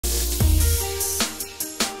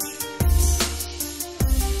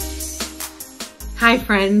Hi,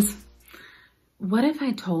 friends. What if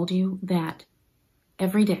I told you that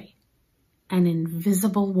every day an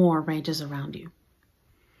invisible war rages around you?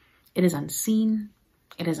 It is unseen,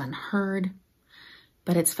 it is unheard,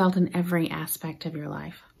 but it's felt in every aspect of your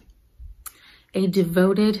life. A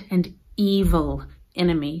devoted and evil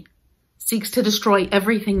enemy seeks to destroy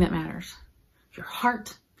everything that matters. Your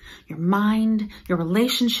heart, your mind, your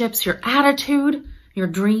relationships, your attitude, your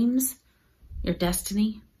dreams, your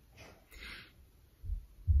destiny.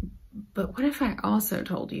 But what if I also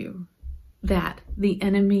told you that the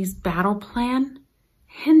enemy's battle plan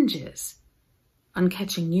hinges on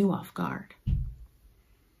catching you off guard?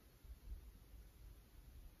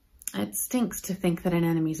 It stinks to think that an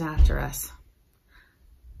enemy's after us.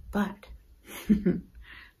 But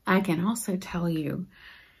I can also tell you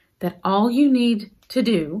that all you need to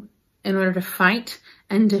do in order to fight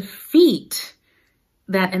and defeat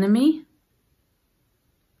that enemy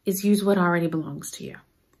is use what already belongs to you.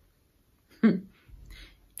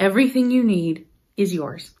 Everything you need is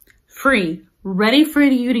yours, free, ready for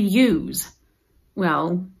you to use.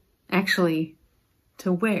 Well, actually,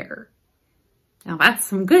 to wear. Now that's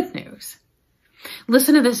some good news.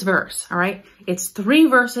 Listen to this verse, all right? It's 3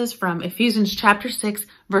 verses from Ephesians chapter 6,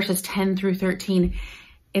 verses 10 through 13.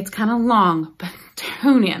 It's kind of long, but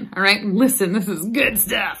tune in, all right? Listen, this is good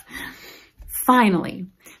stuff. Finally,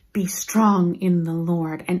 be strong in the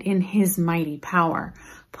Lord and in his mighty power.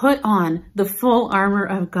 Put on the full armor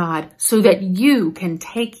of God so that you can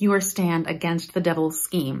take your stand against the devil's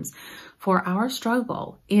schemes. For our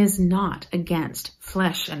struggle is not against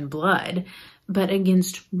flesh and blood, but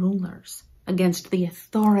against rulers, against the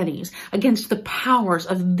authorities, against the powers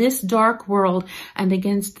of this dark world, and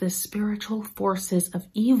against the spiritual forces of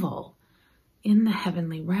evil in the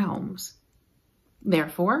heavenly realms.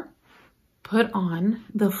 Therefore, put on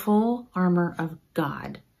the full armor of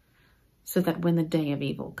God, so that when the day of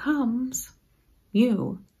evil comes,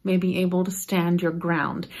 you may be able to stand your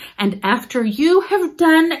ground. And after you have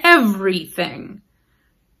done everything,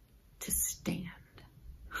 to stand.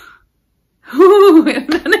 Ooh, isn't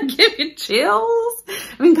that gonna give you chills?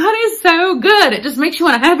 I mean, God is so good. It just makes you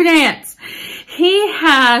want to happy dance. He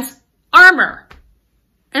has armor,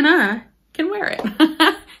 and I can wear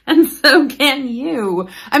it. And so can you.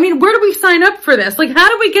 I mean, where do we sign up for this? Like, how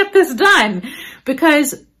do we get this done?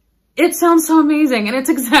 Because it sounds so amazing, and it's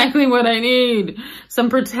exactly what I need. Some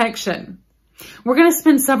protection. We're going to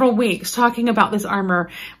spend several weeks talking about this armor,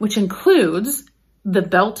 which includes the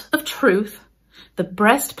belt of truth, the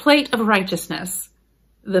breastplate of righteousness,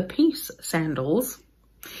 the peace sandals,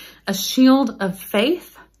 a shield of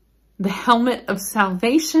faith, the helmet of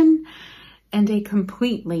salvation, and a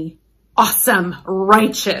completely awesome,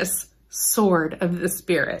 righteous sword of the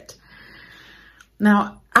Spirit.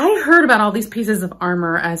 Now, I heard about all these pieces of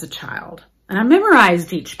armor as a child, and I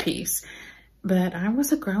memorized each piece, but I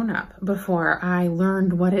was a grown-up before I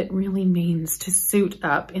learned what it really means to suit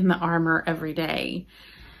up in the armor every day.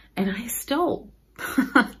 And I still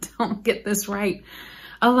don't get this right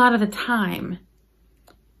a lot of the time,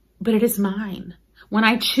 but it is mine. When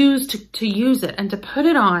I choose to use it and to put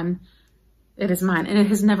it on, it is mine, and it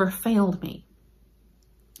has never failed me.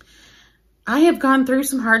 I have gone through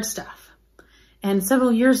some hard stuff. And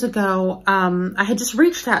several years ago, I had just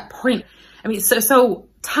reached that point. I mean, so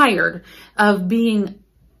tired of being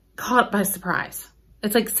caught by surprise.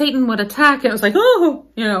 It's like Satan would attack, and it was like, oh,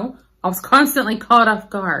 I was constantly caught off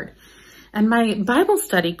guard. And my Bible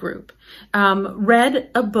study group read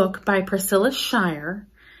a book by Priscilla Shirer,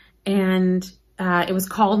 and it was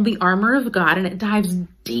called The Armor of God, and it dives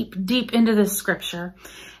deep, deep into this scripture.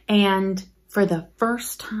 And for the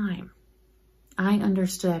first time, I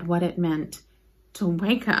understood what it meant to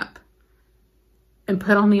wake up and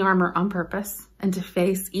put on the armor on purpose and to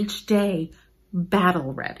face each day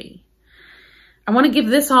battle ready. I want to give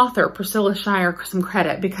this author, Priscilla Shirer, some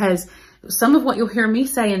credit, because some of what you'll hear me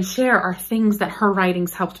say and share are things that her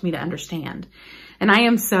writings helped me to understand. And I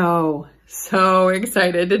am so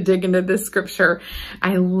excited to dig into this scripture.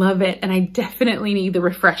 I love it, and I definitely need the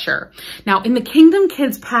refresher. Now, in the Kingdom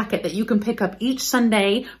Kids packet that you can pick up each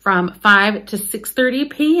Sunday from 5 to 6:30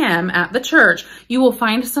 p.m. at the church, you will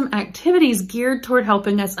find some activities geared toward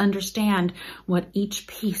helping us understand what each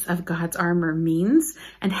piece of God's armor means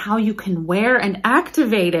and how you can wear and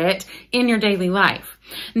activate it in your daily life.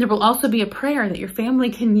 And there will also be a prayer that your family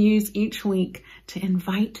can use each week to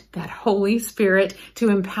invite that Holy Spirit to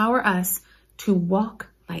empower us to walk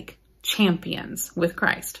like champions with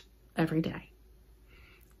Christ every day.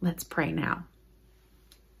 Let's pray now.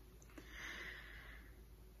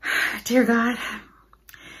 Dear God,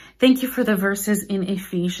 Thank you for the verses in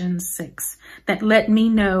Ephesians 6 that let me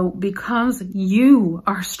know because you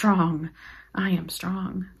are strong, I am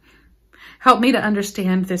strong. Help me to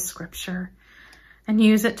understand this scripture and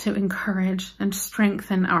use it to encourage and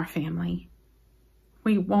strengthen our family.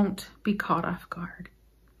 We won't be caught off guard.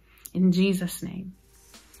 In Jesus' name,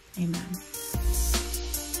 amen.